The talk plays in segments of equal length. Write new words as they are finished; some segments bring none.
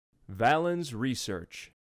Valens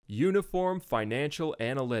Research, Uniform Financial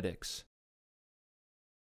Analytics.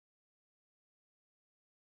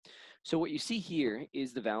 So what you see here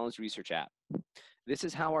is the Valens Research app. This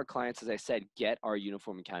is how our clients, as I said, get our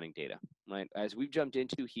uniform accounting data, right? As we've jumped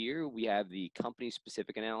into here, we have the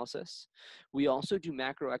company-specific analysis. We also do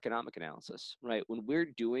macroeconomic analysis, right? When we're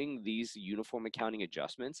doing these uniform accounting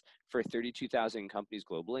adjustments for 32,000 companies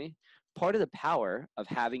globally, part of the power of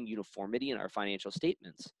having uniformity in our financial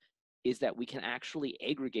statements is that we can actually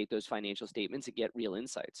aggregate those financial statements and get real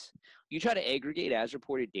insights. You try to aggregate as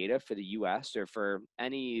reported data for the US or for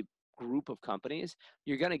any group of companies,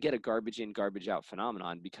 you're going to get a garbage in, garbage out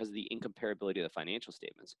phenomenon because of the incomparability of the financial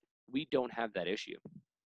statements. We don't have that issue.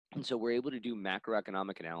 And so we're able to do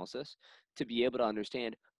macroeconomic analysis to be able to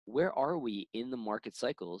understand where are we in the market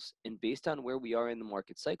cycles, and based on where we are in the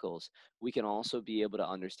market cycles, we can also be able to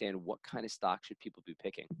understand what kind of stock should people be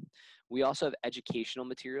picking. We also have educational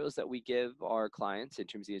materials that we give our clients in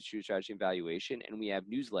terms of the Institute Strategy and Valuation, and we have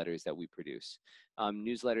newsletters that we produce.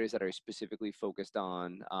 Newsletters that are specifically focused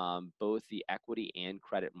on both the equity and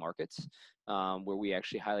credit markets, where we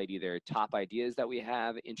actually highlight either top ideas that we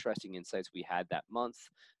have, interesting insights we had that month,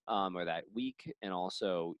 or that week, and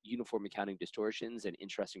also uniform accounting distortions and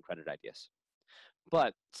interesting credit ideas.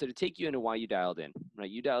 But so to take you into why you dialed in, right?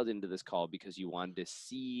 You dialed into this call because you wanted to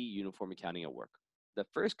see uniform accounting at work. The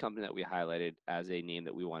first company that we highlighted as a name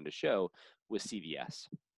that we wanted to show was CVS.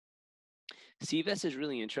 CVS is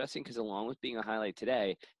really interesting because along with being a highlight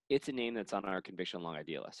today, it's a name that's on our conviction long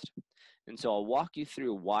idea list. And so I'll walk you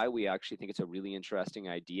through why we actually think it's a really interesting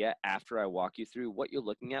idea after I walk you through what you're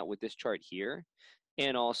looking at with this chart here,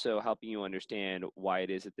 and also helping you understand why it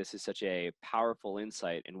is that this is such a powerful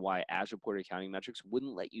insight and why as reported accounting metrics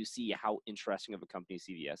wouldn't let you see how interesting of a company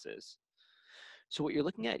CVS is. So what you're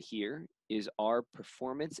looking at here is our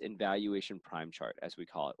performance and valuation prime chart, as we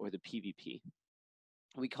call it, or the PVP.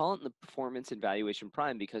 We call it the performance and valuation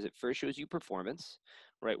prime because it first shows you performance,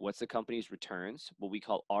 right? What's the company's returns, what we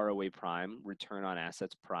call ROA prime, return on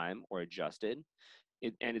assets prime or adjusted,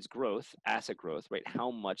 and its growth, asset growth, right? How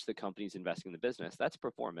much the company's investing in the business, that's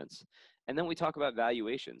performance. And then we talk about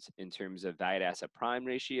valuations in terms of value to asset prime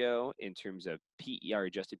ratio, in terms of PE or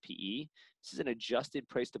adjusted PE. This is an adjusted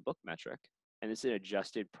price to book metric, and this is an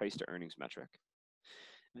adjusted price to earnings metric.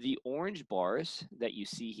 The orange bars that you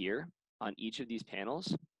see here on each of these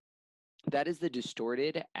panels, that is the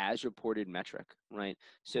distorted as reported metric, right?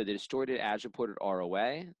 So the distorted as reported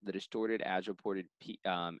ROA, the distorted as reported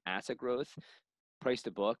asset growth, price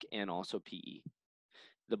to book, and also PE.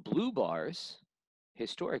 The blue bars,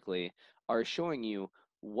 historically, are showing you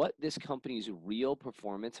what this company's real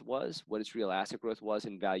performance was, what its real asset growth was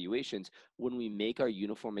in valuations when we make our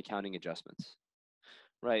uniform accounting adjustments,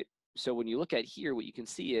 right? So when you look at here, what you can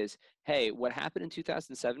see is, hey, what happened in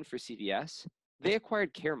 2007 for CVS? They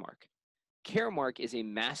acquired Caremark. Caremark is a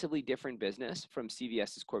massively different business from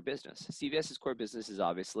CVS's core business. CVS's core business is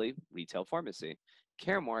obviously retail pharmacy.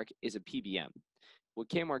 Caremark is a PBM. What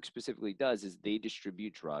Caremark specifically does is they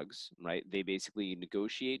distribute drugs, right? They basically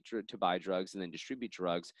negotiate to buy drugs and then distribute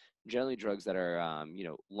drugs, generally drugs that are,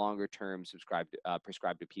 longer term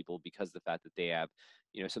prescribed to people because of the fact that they have,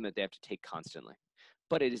 something that they have to take constantly.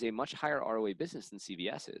 But it is a much higher ROA business than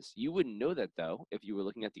CVS is. You wouldn't know that, though, if you were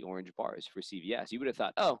looking at the orange bars for CVS. You would have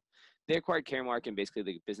thought, oh, they acquired Caremark and basically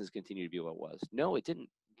the business continued to be what it was. No, it didn't.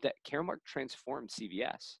 That Caremark transformed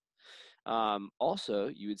CVS. Also,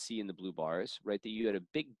 you would see in the blue bars, right, that you had a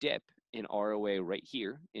big dip in ROA right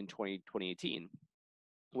here in 2018,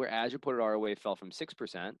 where as reported ROA fell from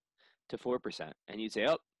 6% to 4%. And you'd say,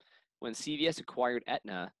 oh, when CVS acquired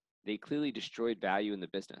Aetna, they clearly destroyed value in the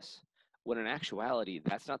business. When in actuality,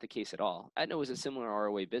 that's not the case at all. Aetna was a similar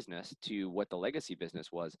ROA business to what the legacy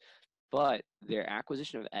business was, but their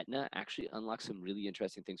acquisition of Aetna actually unlocked some really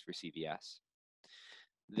interesting things for CVS.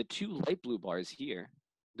 The two light blue bars here,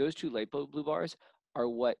 those two light blue bars are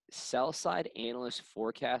what sell-side analyst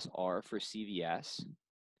forecasts are for CVS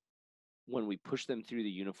when we push them through the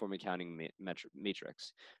uniform accounting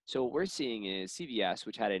matrix. So what we're seeing is CVS,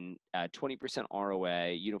 which had a 20%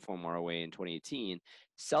 ROA, uniform ROA in 2018,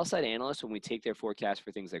 sell-side analysts, when we take their forecast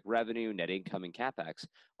for things like revenue, net income, and CapEx,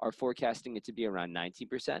 are forecasting it to be around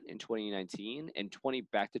 19% in 2019 and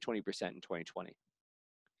back to 20% in 2020.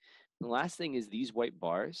 The last thing is these white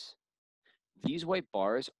bars. These white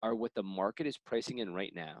bars are what the market is pricing in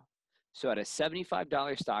right now. So at a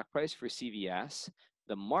 $75 stock price for CVS,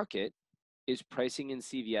 the market is pricing in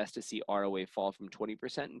CVS to see ROA fall from 20%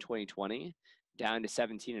 in 2020 down to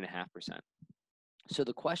 17.5%. So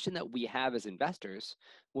the question that we have as investors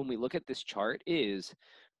when we look at this chart is,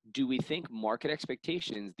 do we think market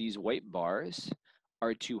expectations, these white bars,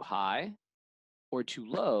 are too high or too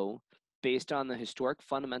low based on the historic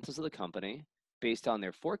fundamentals of the company, based on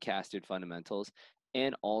their forecasted fundamentals,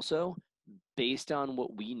 and also based on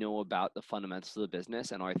what we know about the fundamentals of the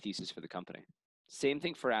business and our thesis for the company. Same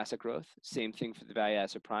thing for asset growth, same thing for the value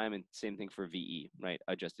asset prime, and same thing for VE, right?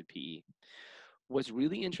 Adjusted PE. What's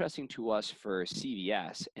really interesting to us for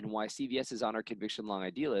CVS and why CVS is on our conviction long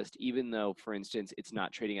idea list, even though, for instance, it's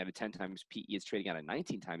not trading at a 10 times PE, it's trading at a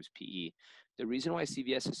 19 times PE. The reason why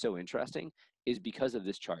CVS is so interesting is because of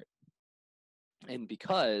this chart. And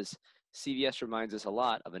because CVS reminds us a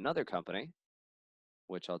lot of another company,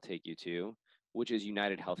 which I'll take you to, which is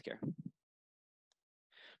United Healthcare.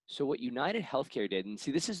 So what United Healthcare did, and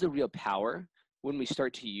see, this is the real power when we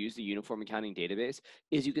start to use the uniform accounting database,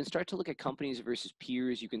 is you can start to look at companies versus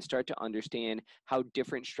peers. You can start to understand how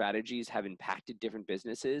different strategies have impacted different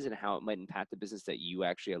businesses and how it might impact the business that you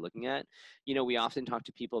actually are looking at. You know, we often talk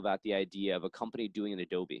to people about the idea of a company doing an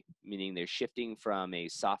Adobe, meaning they're shifting from a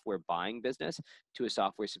software buying business to a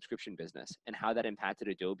software subscription business, and how that impacted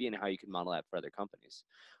Adobe and how you can model that for other companies.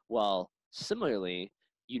 Well, similarly,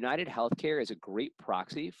 United Healthcare is a great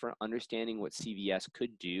proxy for understanding what CVS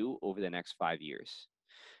could do over the next 5 years.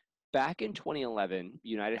 Back in 2011,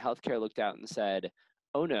 United Healthcare looked out and said,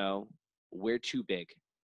 oh no, we're too big.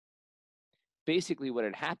 Basically what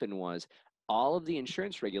had happened was all of the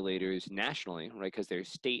insurance regulators nationally, right, because there's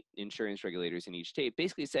state insurance regulators in each state,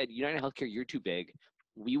 basically said, United Healthcare, you're too big.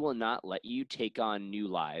 We will not let you take on new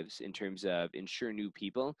lives in terms of insure new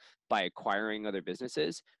people by acquiring other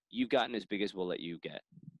businesses. You've gotten as big as we'll let you get.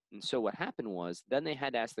 And so what happened was then they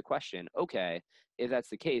had to ask the question, okay, if that's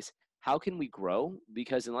the case, how can we grow?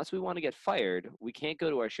 Because unless we want to get fired, we can't go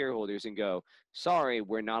to our shareholders and go, sorry,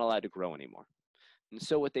 we're not allowed to grow anymore. And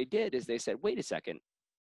so what they did is they said, wait a second,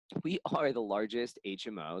 we are the largest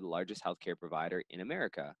HMO, the largest healthcare provider in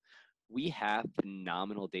America. We have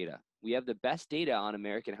phenomenal data. We have the best data on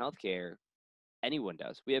American healthcare anyone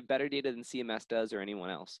does. We have better data than CMS does or anyone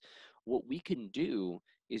else. What we can do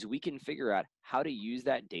is we can figure out how to use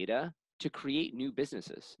that data to create new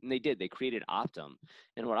businesses. And they did. They created Optum.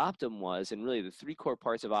 And what Optum was, and really the three core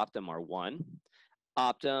parts of Optum are: one,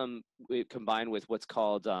 Optum combined with what's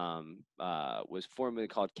called, was formerly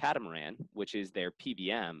called Catamaran, which is their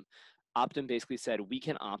PBM. Optum basically said, we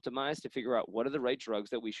can optimize to figure out what are the right drugs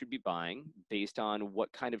that we should be buying based on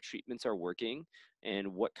what kind of treatments are working and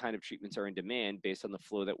what kind of treatments are in demand based on the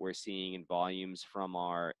flow that we're seeing in volumes from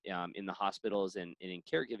our, in the hospitals and in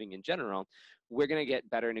caregiving in general. We're going to get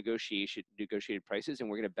better negotiated prices, and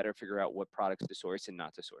we're going to better figure out what products to source and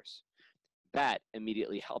not to source. That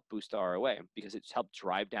immediately helped boost the ROA because it's helped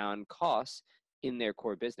drive down costs in their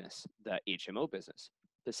core business, the HMO business.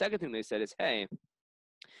 The second thing they said is, hey,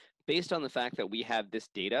 based on the fact that we have this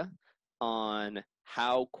data on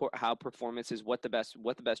how performance is, what the best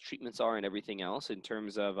treatments are, and everything else in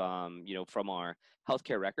terms of you know, from our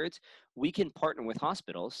healthcare records, we can partner with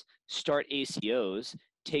hospitals, start ACOs,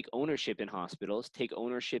 take ownership in hospitals, take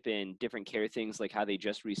ownership in different care things, like how they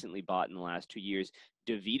just recently bought in the last 2 years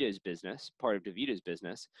DaVita's business, part of DaVita's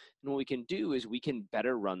business. And what we can do is we can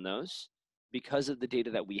better run those because of the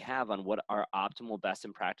data that we have on what are optimal best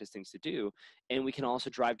in practice things to do. And we can also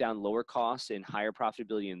drive down lower costs and higher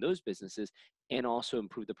profitability in those businesses and also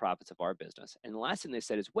improve the profits of our business. And the last thing they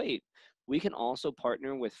said is, wait, we can also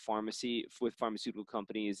partner with pharmaceutical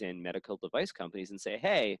companies and medical device companies and say,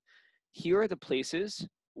 hey, here are the places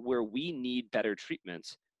where we need better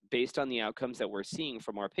treatments based on the outcomes that we're seeing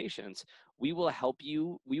from our patients. We will help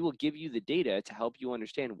you, we will give you the data to help you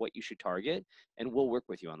understand what you should target, and we'll work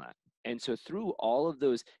with you on that. And so through all of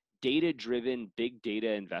those data-driven big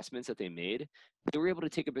data investments that they made, they were able to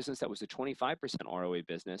take a business that was a 25% ROA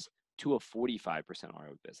business to a 45%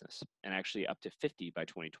 ROA business, and actually up to 50 by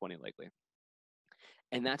 2020 likely.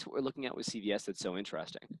 And that's what we're looking at with CVS that's so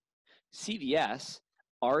interesting. CVS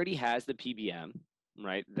already has the PBM,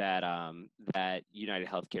 right, that that United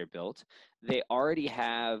Healthcare built. They already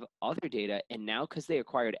have other data, and now because they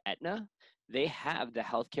acquired Aetna, they have the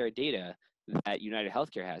healthcare data that United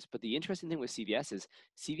Healthcare has. But the interesting thing with CVS is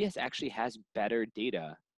CVS actually has better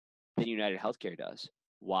data than United Healthcare does.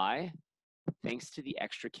 Why? Thanks to the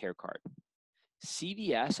extra care card.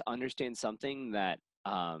 CVS understands something that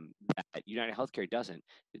that United Healthcare doesn't.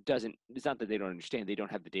 It's not that they don't understand, they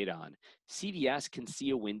don't have the data on. CVS can see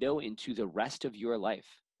a window into the rest of your life,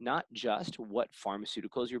 not just what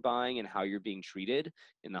pharmaceuticals you're buying and how you're being treated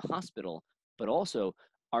in the hospital, but also,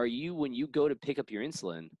 are you, when you go to pick up your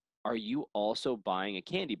insulin, are you also buying a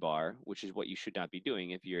candy bar, which is what you should not be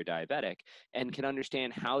doing if you're a diabetic, and can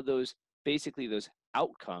understand how those, basically those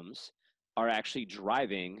outcomes are actually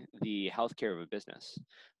driving the healthcare of a business.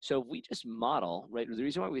 So if we just model, right, the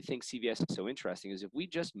reason why we think CVS is so interesting is if we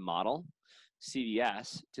just model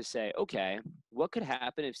CVS to say, okay, what could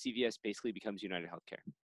happen if CVS basically becomes United Healthcare?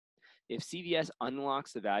 If CVS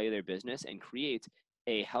unlocks the value of their business and creates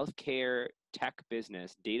a healthcare tech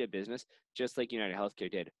business, data business, just like United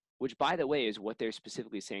Healthcare did, which by the way is what they're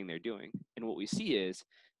specifically saying they're doing. And what we see is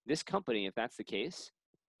this company, if that's the case,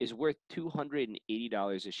 is worth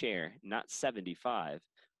 $280 a share, not 75,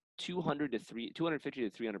 250 to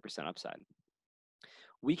 300% upside.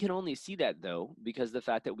 We can only see that though because of the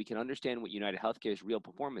fact that we can understand what United Healthcare's real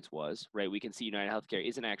performance was, right? We can see United Healthcare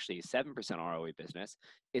isn't actually a 7% ROE business,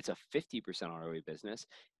 it's a 50% ROE business.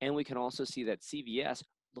 And we can also see that CVS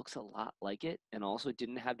looks a lot like it and also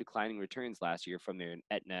didn't have declining returns last year from their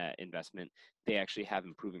Aetna investment. They actually have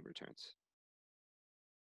improving returns.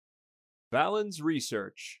 Valens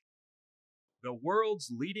Research, the world's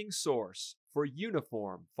leading source for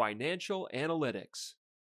uniform financial analytics.